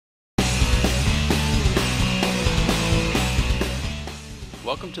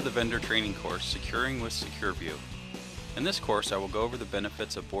Welcome to the vendor training course, Securing with SecureView. In this course, I will go over the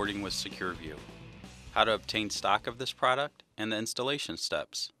benefits of boarding with SecureView, how to obtain stock of this product, and the installation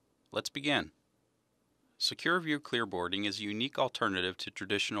steps. Let's begin. SecureView clear boarding is a unique alternative to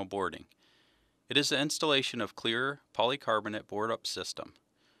traditional boarding. It is the installation of clear polycarbonate board-up system.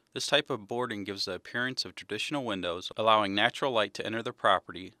 This type of boarding gives the appearance of traditional windows, allowing natural light to enter the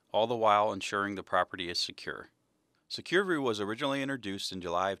property, all the while ensuring the property is secure. SecureView was originally introduced in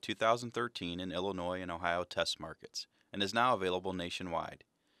July of 2013 in Illinois and Ohio test markets, and is now available nationwide.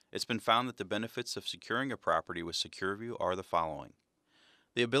 It's been found that the benefits of securing a property with SecureView are the following: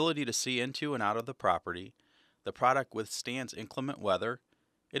 the ability to see into and out of the property. The product withstands inclement weather.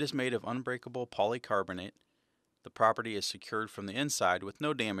 It is made of unbreakable polycarbonate. The property is secured from the inside with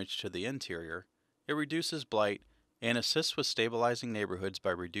no damage to the interior. It reduces blight and assists with stabilizing neighborhoods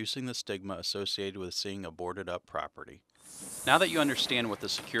by reducing the stigma associated with seeing a boarded up property. Now that you understand what the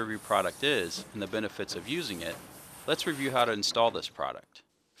SecureView product is and the benefits of using it, let's review how to install this product.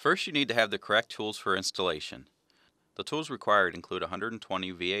 First, you need to have the correct tools for installation. The tools required include a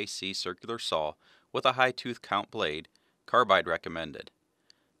 120 VAC circular saw with a high tooth count blade, carbide recommended,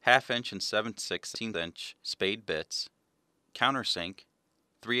 1/2 inch and 7/16 inch spade bits, countersink,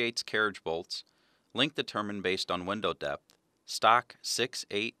 3/8 carriage bolts, length determined based on window depth, stock 6,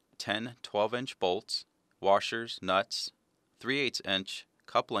 8, 10, 12 inch bolts, washers, nuts, 3/8 inch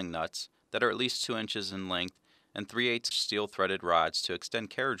coupling nuts that are at least 2 inches in length, and 3/8 steel threaded rods to extend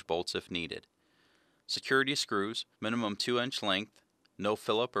carriage bolts if needed. Security screws, minimum 2 inch length, no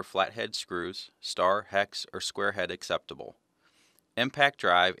Phillip or flathead screws, star, hex, or square head acceptable. Impact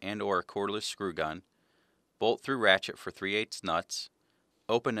drive and or cordless screw gun, bolt through ratchet for 3/8 nuts,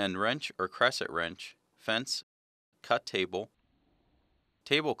 open end wrench or crescent wrench, fence, cut table,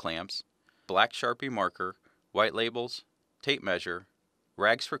 table clamps, black Sharpie marker, white labels, tape measure,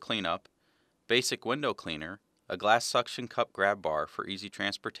 rags for cleanup, basic window cleaner, a glass suction cup grab bar for easy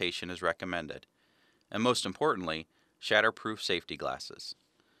transportation is recommended, and most importantly, shatterproof safety glasses.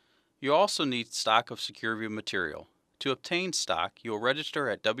 You also need stock of SecureView material. To obtain stock, you will register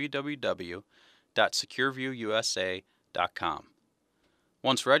at www.secureviewusa.com.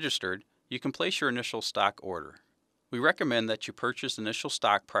 Once registered, you can place your initial stock order. We recommend that you purchase initial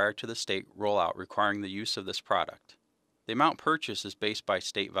stock prior to the state rollout requiring the use of this product. The amount purchased is based by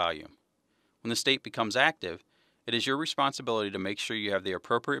state volume. When the state becomes active, it is your responsibility to make sure you have the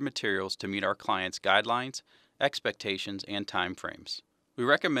appropriate materials to meet our clients' guidelines, expectations, and time frames. We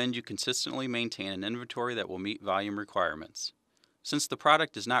recommend you consistently maintain an inventory that will meet volume requirements. Since the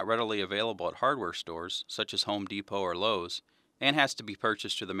product is not readily available at hardware stores such as Home Depot or Lowe's, and has to be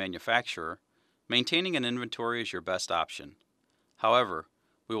purchased through the manufacturer, maintaining an inventory is your best option. However,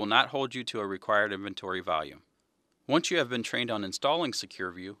 we will not hold you to a required inventory volume. Once you have been trained on installing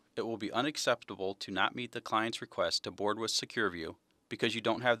SecureView, it will be unacceptable to not meet the client's request to board with SecureView because you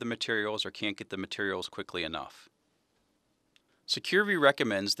don't have the materials or can't get the materials quickly enough. SecureView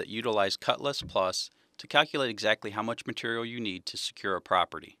recommends that you utilize Cutlass Plus to calculate exactly how much material you need to secure a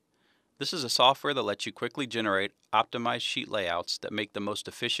property. This is a software that lets you quickly generate optimized sheet layouts that make the most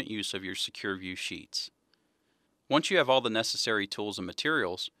efficient use of your SecureView sheets. Once you have all the necessary tools and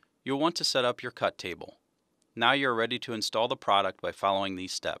materials, you'll want to set up your cut table. Now you are ready to install the product by following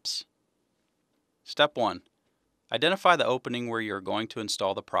these steps. Step 1. Identify the opening where you are going to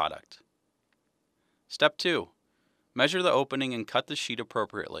install the product. Step 2. Measure the opening and cut the sheet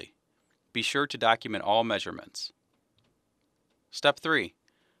appropriately. Be sure to document all measurements. Step 3.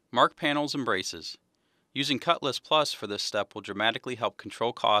 Mark panels and braces. Using Cutlass Plus for this step will dramatically help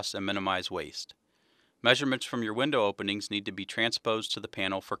control costs and minimize waste. Measurements from your window openings need to be transposed to the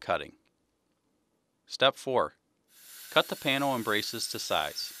panel for cutting. Step 4. Cut the panel and braces to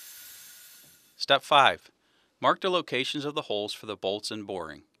size. Step 5. Mark the locations of the holes for the bolts and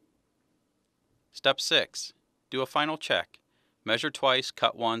boring. Step 6. Do a final check. Measure twice,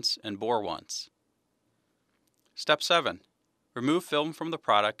 cut once, and bore once. Step 7. Remove film from the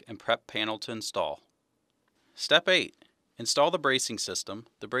product and prep panel to install. Step 8. Install the bracing system.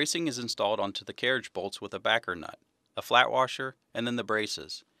 The bracing is installed onto the carriage bolts with a backer nut, a flat washer, and then the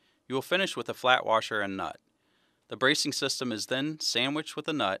braces. You will finish with a flat washer and nut. The bracing system is then sandwiched with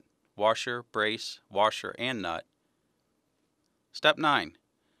a nut, washer, brace, washer, and nut. Step 9.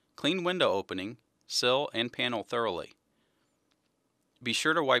 Clean window opening, sill, and panel thoroughly. Be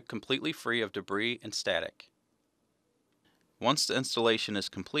sure to wipe completely free of debris and static. Once the installation is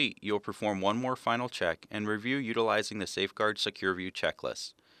complete, you will perform one more final check and review utilizing the Safeguard SecureView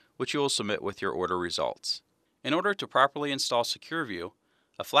checklist, which you will submit with your order results. In order to properly install SecureView,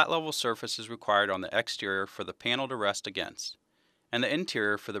 a flat level surface is required on the exterior for the panel to rest against. and the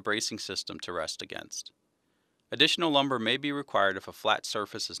interior for the bracing system to rest against. Additional lumber may be required if a flat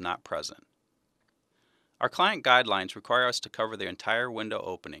surface is not present. Our client guidelines require us to cover the entire window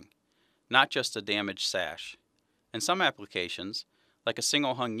opening, not just a damaged sash. In some applications, like a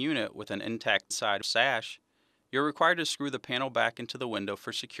single hung unit with an intact side sash, you're required to screw the panel back into the window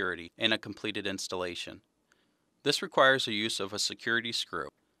for security in a completed installation. This requires the use of a security screw.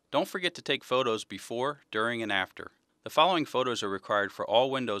 Don't forget to take photos before, during, and after. The following photos are required for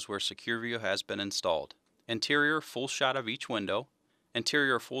all windows where SecureView has been installed. Interior full shot of each window,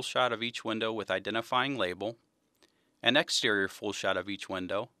 interior full shot of each window with identifying label, and exterior full shot of each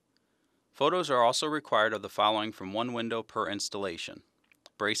window. Photos are also required of the following from one window per installation: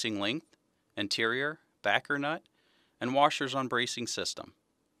 bracing length, interior, backer nut, and washers on bracing system,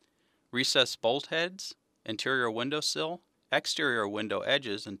 recessed bolt heads, interior window sill, exterior window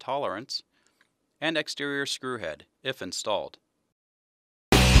edges and tolerance, and exterior screw head, if installed.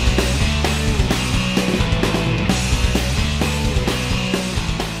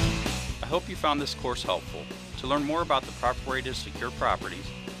 I hope you found this course helpful. To learn more about the proper way to secure properties,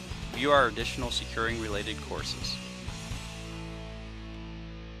 view our additional securing related courses.